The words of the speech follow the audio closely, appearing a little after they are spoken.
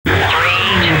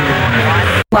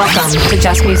Welcome to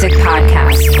Just Music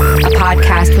Podcast, a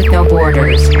podcast with no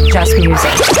borders, just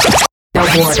music. No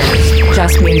borders,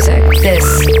 just music. This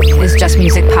is Just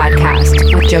Music Podcast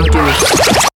with Joe Duke.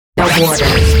 No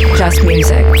borders, just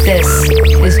music. This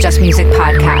is Just Music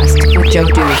Podcast with Joe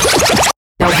Duke.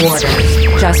 No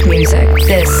borders, just music.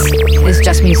 This is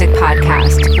Just Music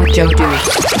Podcast with Joe Duke.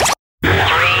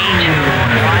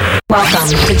 Welcome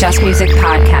to Just Music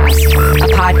Podcast, a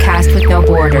podcast with no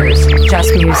borders,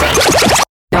 just music.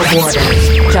 No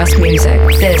borders, just music.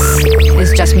 This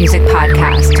is Just Music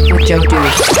Podcast with Joe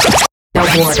Duke. No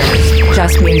borders,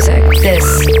 just music. This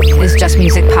is Just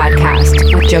Music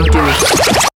Podcast with Joe Duke.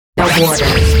 No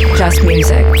borders, just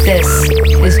music. This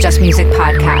is Just Music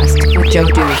Podcast with Joe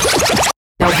Duke.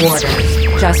 No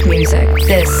borders, just music.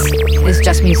 This is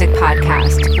Just Music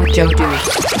Podcast with Joe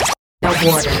Duke. No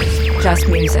borders, just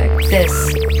music. This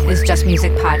is Just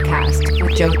Music Podcast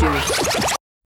with Joe Duke.